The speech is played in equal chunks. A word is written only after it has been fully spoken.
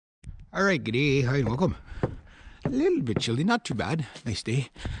Alright, good day, hi and welcome. A little bit chilly, not too bad. Nice day.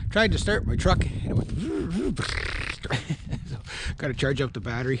 Tried to start my truck and it went so gotta charge up the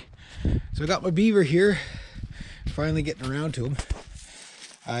battery. So I got my Beaver here. Finally getting around to him.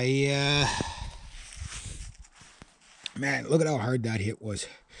 Man, look at how hard that hit was.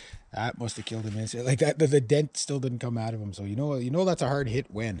 That must have killed him instantly. Like that, the dent still didn't come out of him. So you know that's a hard hit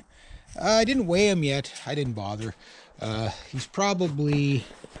when. I didn't weigh him yet. I didn't bother. He's probably,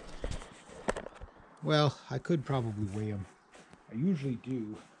 well, I could probably weigh him. I usually do.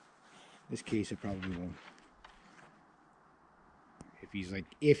 In this case, I probably won't.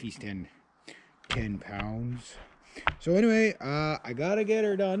 If he's 10 pounds. So anyway, I gotta get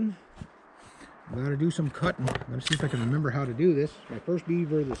her done. I gotta do some cutting. I'm gonna see if I can remember how to do this. It's my first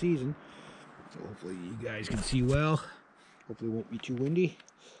Beaver of the season. So hopefully you guys can see well. Hopefully it won't be too windy.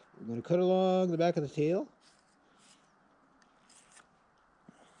 We're gonna cut along the back of the tail.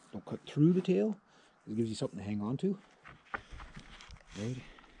 Don't cut through the tail. It gives you something to hang on to. Right.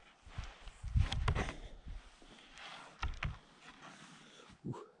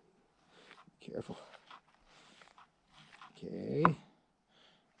 Ooh. Careful. Okay.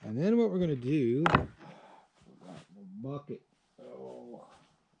 And then what we're going to do, forgot the bucket. Oh.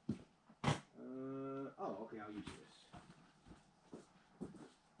 Okay, I'll use this.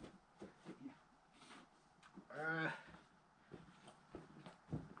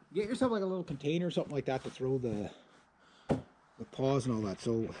 Get yourself like a little container or something like that to throw the paws and all that.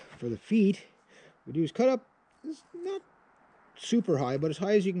 So for the feet, what we do is cut up, it's not super high, but as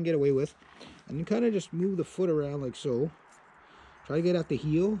high as you can get away with. And then kind of just move the foot around like so. Try to get at the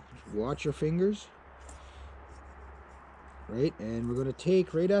heel. Just watch your fingers. Right, and we're going to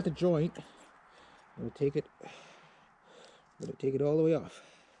take right at the joint. I'm going to take it all the way off.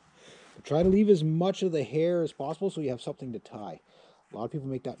 But try to leave as much of the hair as possible so you have something to tie. A lot of people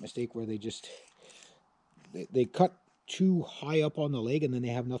make that mistake where they cut too high up on the leg and then they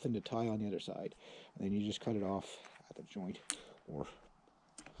have nothing to tie on the other side. And then you just cut it off at the joint or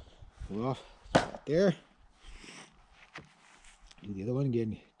pull it off right there. Do the other one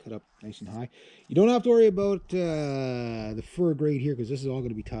again, cut up nice and high. You don't have to worry about the fur grade here because this is all going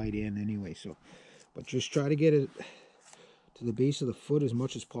to be tied in anyway. So, but just try to get it to the base of the foot as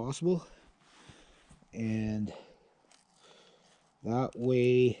much as possible, and that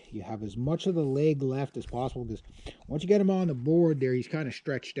way you have as much of the leg left as possible. Because once you get him on the board there, he's kind of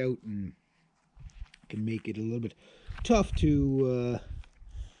stretched out and can make it a little bit tough to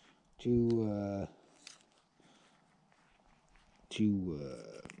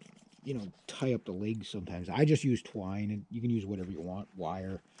you know, tie up the legs sometimes. I just use twine, and you can use whatever you want,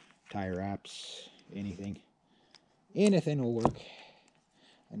 wire, tie wraps, anything will work.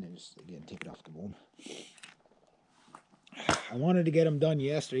 And then just again take it off the bone. I wanted to get him done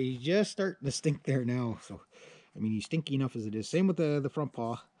yesterday. He's just starting to stink there now, so I mean he's stinky enough as it is. Same with the front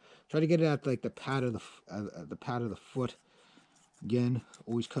paw. Try to get it at like the pad of the foot. Again,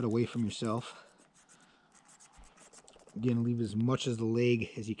 always cut away from yourself. Again, leave as much as the leg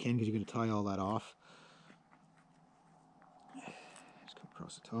as you can because you're going to tie all that off. Just come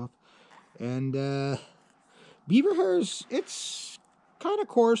across the top. And beaver hairs, it's kind of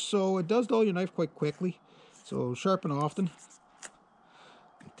coarse, so it does dull your knife quite quickly. So sharpen often.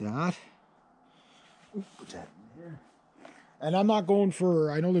 Like that. Ooh, put that in there. And I'm not going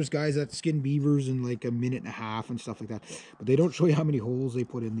for, I know there's guys that skin beavers in like a minute and a half and stuff like that, but they don't show you how many holes they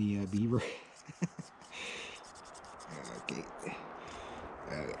put in the beaver. Okay,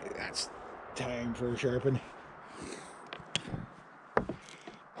 that's time for a sharpen.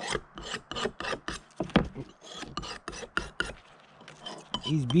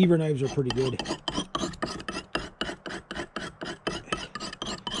 These beaver knives are pretty good.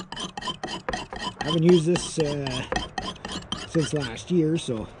 I haven't used this since last year,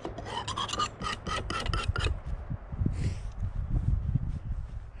 so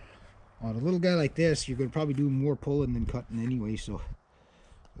on a little guy like this, you're going to probably do more pulling than cutting anyway, so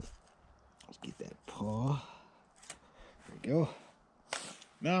let's get that paw. There we go.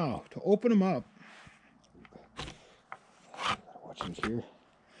 Now, to open them up, watch these here.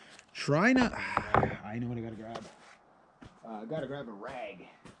 Try not, I know what I got to grab. I got to grab a rag.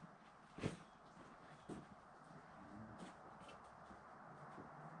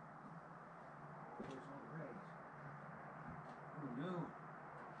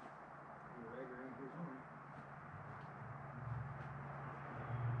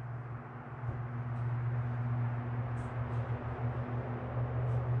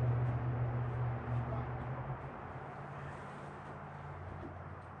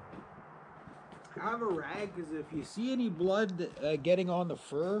 Have a rag, because if you see any blood getting on the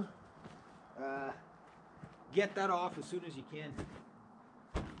fur, get that off as soon as you can,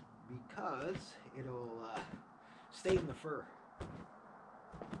 because it'll stay in the fur.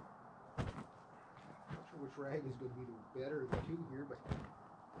 Not sure which rag is going to be better of the two here, but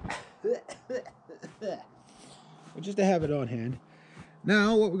but just to have it on hand.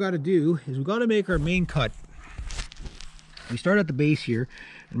 Now what we got to do is we got to make our main cut. We start at the base here,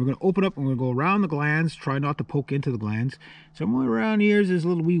 and we're going to open up and we're going to go around the glands, try not to poke into the glands. Somewhere around here is this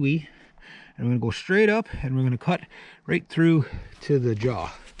little wee-wee. And we're going to go straight up, and we're going to cut right through to the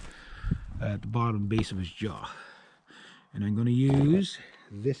jaw, at the bottom base of his jaw. And I'm going to use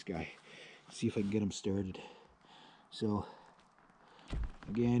this guy, see if I can get him started. So,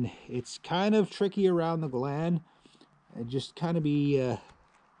 again, it's kind of tricky around the gland. And just kind of be,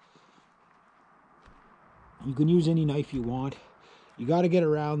 you can use any knife you want. You got to get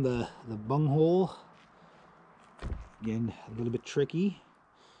around the bunghole. Again, a little bit tricky.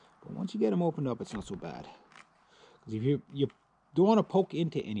 But once you get them opened up, it's not so bad. Because if you don't want to poke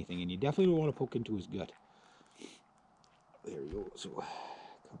into anything, and you definitely don't want to poke into his gut. There we go. So,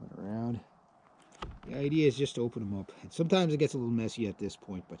 coming around. The idea is just to open them up. And sometimes it gets a little messy at this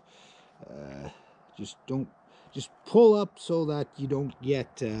point, but just pull up so that you don't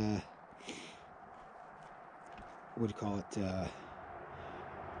get, what do you call it,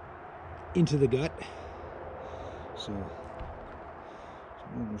 into the gut. So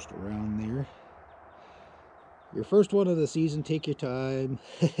almost around there. Your first one of the season, take your time.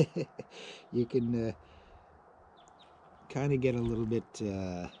 You can kind of get a little bit,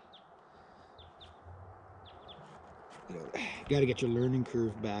 you got to get your learning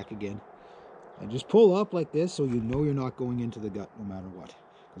curve back again. And just pull up like this so you know you're not going into the gut no matter what.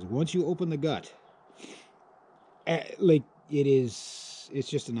 Because once you open the gut, like it's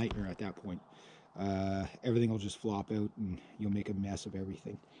just a nightmare at that point. Everything will just flop out and you'll make a mess of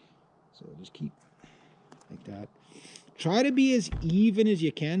everything. So just keep like that. Try to be as even as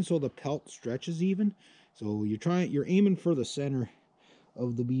you can so the pelt stretches even. So you're aiming for the center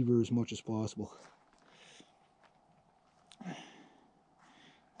of the beaver as much as possible.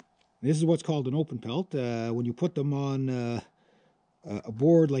 This is what's called an open pelt. When you put them on a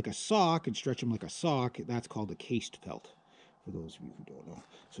board like a sock and stretch them like a sock, that's called a cased pelt, for those of you who don't know.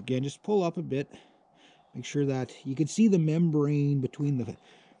 So again, just pull up a bit. Make sure that you can see the membrane between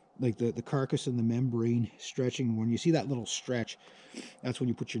the carcass and the membrane stretching. When you see that little stretch, that's when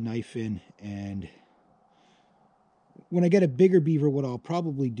you put your knife in. And when I get a bigger beaver, what I'll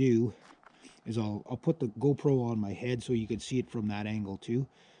probably do is I'll put the GoPro on my head so you can see it from that angle too.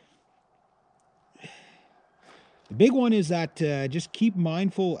 The big one is that just keep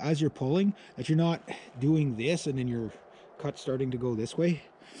mindful as you're pulling that you're not doing this and then your cut's starting to go this way.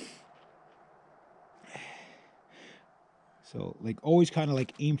 So like always kind of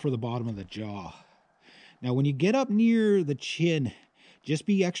like aim for the bottom of the jaw. Now when you get up near the chin, just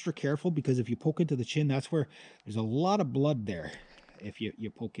be extra careful, because if you poke into the chin, that's where there's a lot of blood there if you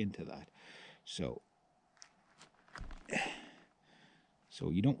poke into that. So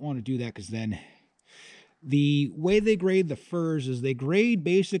you don't want to do that, because then the way they grade the furs is they grade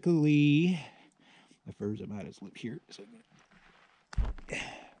basically the furs. I'm at his lip here. So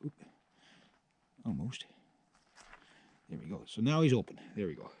almost. There we go. So now he's open. There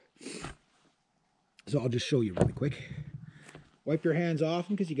we go. So I'll just show you really quick. Wipe your hands off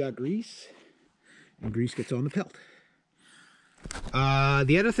him because you got grease, and grease gets on the pelt.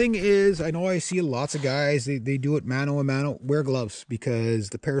 The other thing is, I know I see lots of guys, they do it mano a mano. Wear gloves, because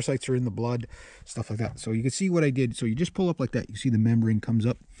the parasites are in the blood, stuff like that. So you can see what I did. So you just pull up like that. You see the membrane comes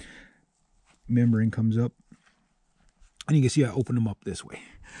up. Membrane comes up. And you can see I open them up this way.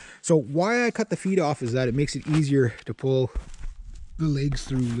 So why I cut the feet off is that it makes it easier to pull the legs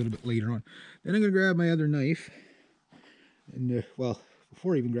through a little bit later on. Then I'm going to grab my other knife. And, well,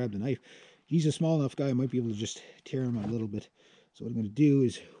 before I even grab the knife, he's a small enough guy, I might be able to just tear him a little bit. So what I'm going to do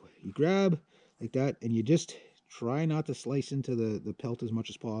is you grab like that, and you just try not to slice into the pelt as much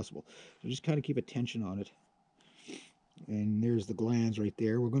as possible. So just kind of keep a tension on it. And there's the glands right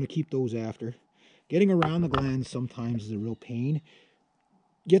there. We're going to keep those after. Getting around the glands sometimes is a real pain.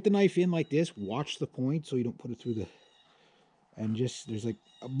 Get the knife in like this. Watch the point so you don't put it through the... And just, there's like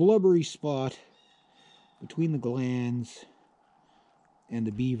a blubbery spot between the glands and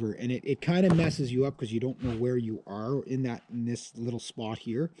the beaver, and it kind of messes you up because you don't know where you are in this little spot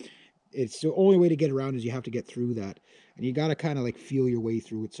here. It's the only way to get around is you have to get through that, and you got to kind of like feel your way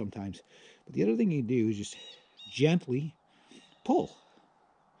through it sometimes. But the other thing you do is just gently pull,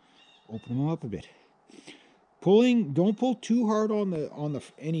 open them up a bit. Pulling, don't pull too hard on the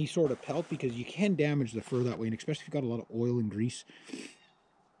any sort of pelt, because you can damage the fur that way, and especially if you've got a lot of oil and grease.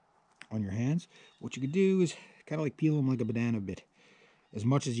 on your hands. What you could do is kind of like peel them like a banana a bit, as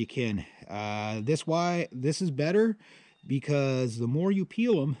much as you can. This is better, because the more you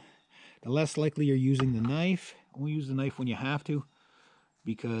peel them, the less likely you're using the knife. Only use the knife when you have to,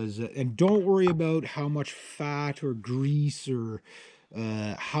 because and don't worry about how much fat or grease or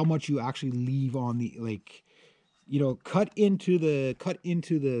how much you actually leave on the, like, you know, cut into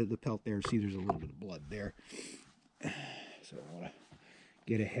the pelt there. See, there's a little bit of blood there, so I want to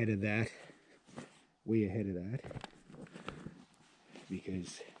get ahead of that, way ahead of that,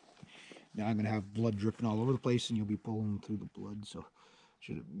 because now I'm going to have blood dripping all over the place and you'll be pulling through the blood. So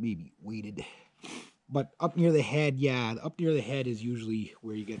should have maybe waited. But up near the head, yeah, up near the head is usually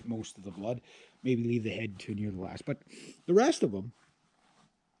where you get most of the blood. Maybe leave the head to near the last. But the rest of them,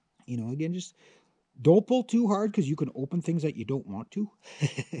 you know, again, just don't pull too hard, because you can open things that you don't want to.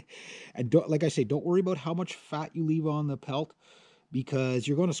 And don't, like I say, don't worry about how much fat you leave on the pelt, because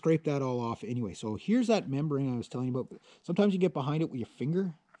you're going to scrape that all off anyway. So here's that membrane I was telling you about. Sometimes you get behind it with your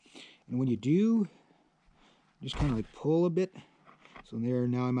finger, and when you do, just kind of like pull a bit. So there,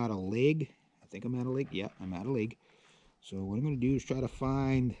 now I'm at a leg. I think I'm at a leg. Yeah, I'm at a leg. So what I'm going to do is try to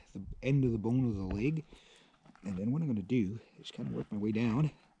find the end of the bone of the leg, and then what I'm going to do is kind of work my way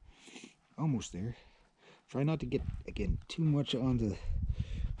down. Almost there. Try not to get, again, too much onto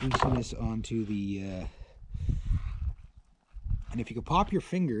greasiness onto the and if you can pop your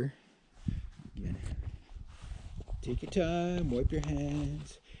finger, again, take your time, wipe your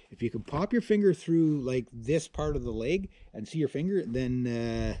hands. If you can pop your finger through like this part of the leg and see your finger,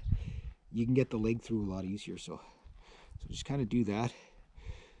 then you can get the leg through a lot easier. So just kind of do that.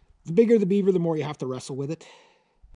 The bigger the beaver, the more you have to wrestle with it.